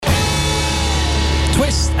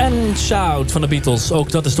Twist and Shout van de Beatles.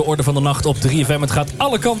 Ook dat is de orde van de nacht op 3FM. Het gaat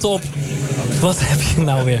alle kanten op. Wat heb je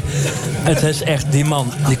nou weer? Het is echt, die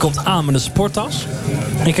man, die komt aan met een sporttas.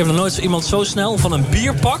 Ik heb nog nooit iemand zo snel van een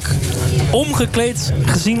bierpak omgekleed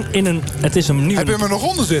gezien in een... Het is hem nu. Heb je hem er nog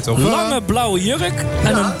onder zitten? Of? Lange blauwe jurk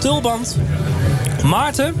en een tulband.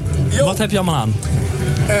 Maarten, wat heb je allemaal aan?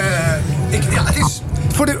 Het is...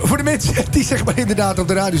 Voor de mensen die zeg maar inderdaad op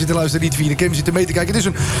de radio zitten luisteren, niet via de cam zitten mee te kijken. Het is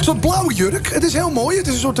een soort blauwe jurk. Het is heel mooi. Het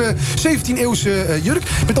is een soort 17e-eeuwse jurk.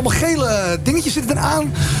 Met allemaal gele dingetjes zitten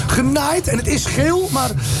eraan genaaid. En het is geel, maar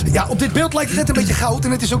ja, op dit beeld lijkt het net een beetje goud.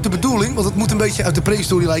 En het is ook de bedoeling, want het moet een beetje uit de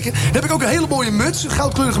prehistorie lijken. Dan heb ik ook een hele mooie muts. Een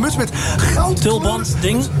goudkleurige muts met tulband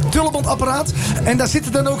ding. Tulbandapparaat. En daar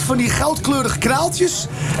zitten dan ook van die goudkleurige kraaltjes.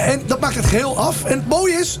 En dat maakt het geheel af. En het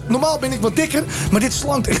mooie is, normaal ben ik wat dikker, maar dit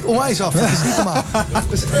slankt echt onwijs af. Dat is niet normaal.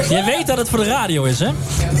 Je weet dat het voor de radio is, hè?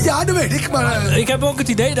 Ja, dat weet ik, maar... Ik heb ook het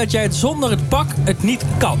idee dat jij het zonder het pak het niet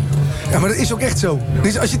kan. Ja, maar dat is ook echt zo.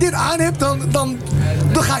 Dus als je dit aan hebt, dan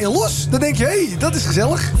ga je los. Dan denk je, hé, dat is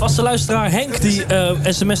gezellig. Vaste luisteraar Henk, die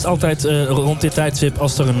sms't altijd rond dit tijdstip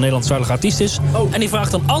als er een Nederlandstalige artiest is. En die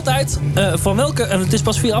vraagt dan altijd van welke, en het is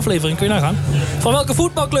pas 4 afleveringen, kun je nagaan. Van welke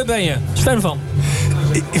voetbalclub ben je? Is fan van?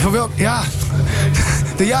 Van welke, ja...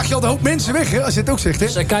 Dan jaag je al een hoop mensen weg, hè, als je het ook zegt. Hè?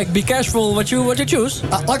 Dus kijk, be careful what you choose.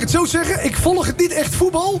 Laat ik het zo zeggen, ik volg het niet echt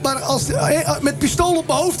voetbal. Maar als met pistool op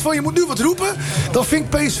mijn hoofd van je moet nu wat roepen, dan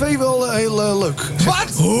vind ik PSV wel heel leuk. Wat?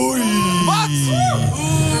 Hoi.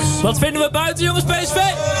 Wat vinden we buiten, jongens, PSV?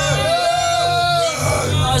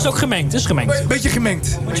 Dat is ook gemengd, is gemengd. Beetje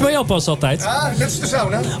gemengd. Moet je bij jou passen altijd. Ja, net is de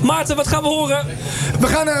sauna. Maarten, wat gaan we horen? We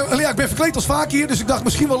gaan, ik ben verkleed als Fakir, dus ik dacht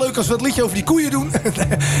misschien wel leuk als we het liedje over die koeien doen.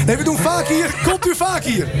 Nee, we doen Fakir. Komt u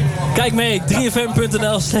Fakir? Kijk mee,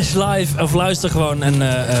 3fm.nl/live of luister gewoon. En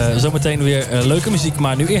zometeen weer leuke muziek.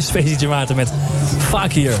 Maar nu eerst feestje Maarten met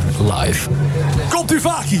Fakir live. Komt u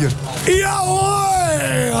Fakir? Ja hoor!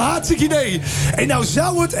 Hartstikke idee. En nou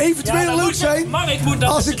zou het eventueel leuk zijn... Mark moet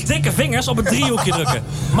dan zijn dikke vingers op het driehoekje drukken.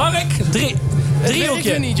 Mark, driehoekje. Het werkt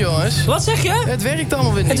weer niet, jongens. Wat zeg je? Het werkt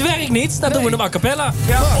allemaal weer niet. Het werkt niet, dan doen we hem a cappella.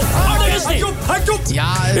 Ja. Daar is hij. Hij komt!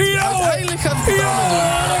 Ja, uiteindelijk gaat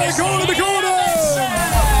het wel doen. Ik hoor hem!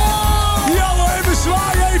 Ja, we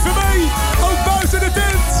zwaaien even mee. Ook buiten de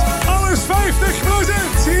tent. Alles 50%.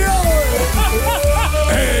 Ja,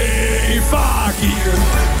 hey, Fakir.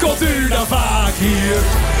 Komt u dan Fakir?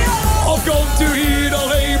 Of komt u hier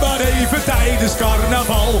alleen maar even tijdens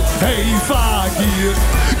carnaval? Hey, Fakir.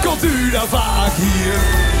 Komt u dan Fakir?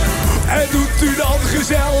 En doet u dan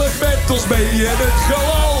gezellig met ons mee en het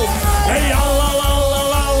gelal? Hey,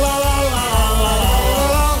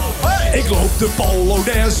 ik loop de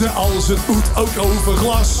Polonaise als het moet ook over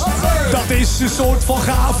glas. Dat is een soort van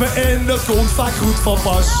gave en dat komt vaak goed van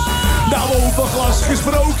pas. Nou, over glas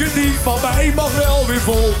gesproken, die van mij mag wel weer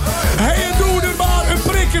vol. Hey, en doe er maar een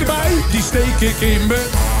prik erbij, die steek ik in me.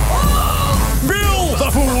 Wil,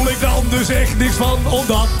 daar voel ik dan dus echt niks van,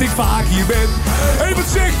 omdat ik vaak hier ben. Hé, wat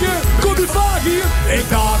zeg je? Komt u vaak hier? Ik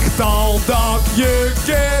dacht al dat je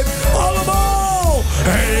kent allemaal.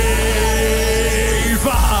 Hey,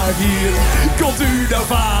 vaak hier. Komt u nou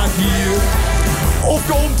vaak hier? Of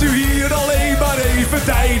komt u hier alleen maar even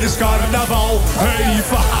tijdens carnaval? Hey,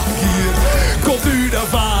 vaak hier. Komt u nou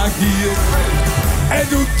vaak hier? En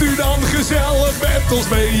doet u dan gezellig met ons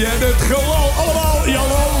mee en het gelal allemaal? Ja,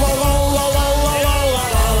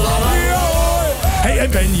 hey, en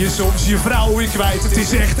ben je soms je vrouw weer kwijt? Het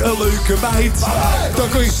is echt een leuke meid. Dan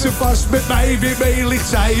kun ze vast met mij weer mee, ligt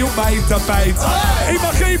zij op mijn tapijt. Ik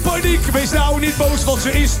mag geen paniek, wees nou niet boos, want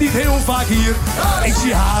ze is niet heel vaak hier. Ik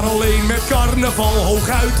zie haar alleen met carnaval,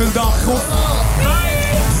 hooguit een dag of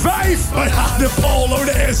 5. Maar ja, de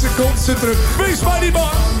Polonaise komt ze terug, wees maar niet bang.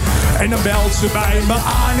 En dan belt ze bij me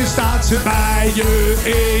aan en staat ze bij je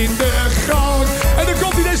in de gang. En dan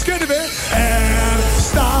komt hij, deze kennen we. Er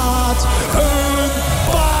staat een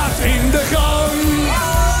paard in de gang.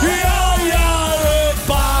 Ja, een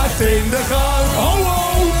paard in de gang.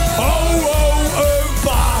 Een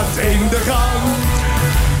paard in de gang.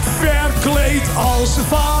 Verkleed als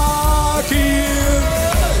Fakir.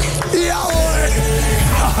 Ja hoor,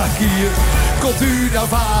 Fakir. Komt u nou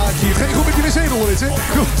vaak hier? Geen goed met die wc-rol is, hè?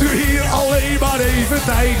 Komt u hier alleen maar even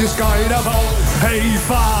tijdens carnaval? Hey,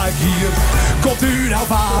 vaak hier. Komt u nou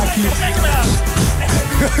vaak hier?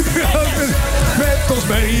 Met ons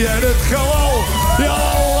mee en het gelal. Ja,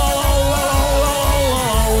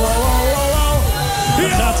 Dan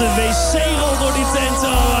gaat de wc-rol door die tent.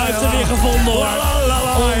 Oh, hij heeft er weer gevonden hoor.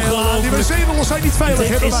 Die wc-rollen zijn niet veilig,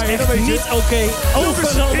 hebben wij. Dit is echt niet oké.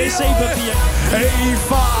 Overal wc-papier. Hey,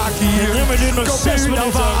 Fakir. Het nummer duurt nog 6 minuten.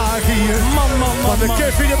 Man. Want de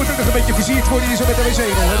Kevin, die moet ook nog een beetje versierd worden hier zo met de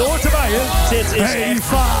wc-rol. Dat hoort erbij, hè? Dit is hey,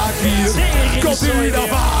 Fakir. Komt u naar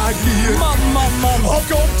Fakir. Man. Of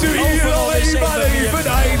komt u hier alleen maar even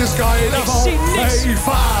naar de sky? Hey,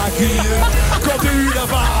 Fakir. Komt u naar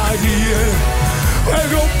Fakir. En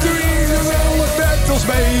komt u hier gezellig met ons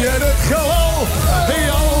mee in het geloof. Hey,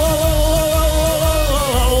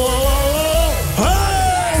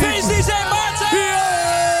 Feest die zijn Maarten!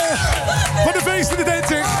 Yeah! Wat een feest in de tent,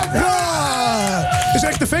 zeg. Het is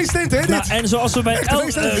echt een feesttent, hè, dit? Nou, en zoals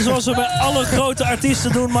we bij alle grote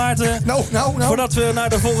artiesten doen, Maarten. Nou. Voordat we naar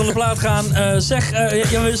de volgende plaat gaan.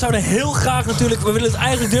 We zouden heel graag natuurlijk... We willen het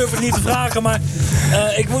eigenlijk durven niet te vragen, maar...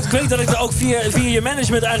 Ik weet dat ik er ook via je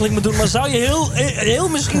management eigenlijk moet doen. Maar zou je heel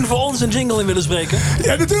misschien voor ons een jingle in willen spreken?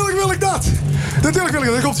 Ja, natuurlijk wil ik dat.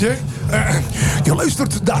 Daar komt je. Je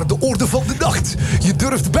luistert naar de Orde van de Nacht. Je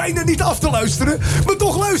durft bijna niet af te luisteren, maar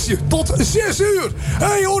toch luister je tot 6 uur.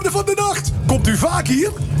 Hey, Orde van de Nacht. Komt u vaak hier?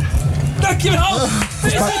 Dankjewel.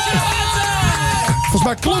 Volgens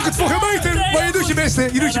mij klonk het voor geen meter, maar je doet je best, hè?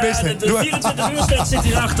 De 24 uur stand zit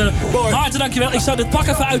hierachter. Maarten, dankjewel. Ik zou dit pak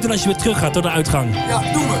even uitdoen als je weer terug gaat door de uitgang. Ja,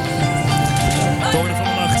 doe me. De Orde van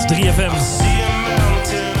de Nacht, 3FM.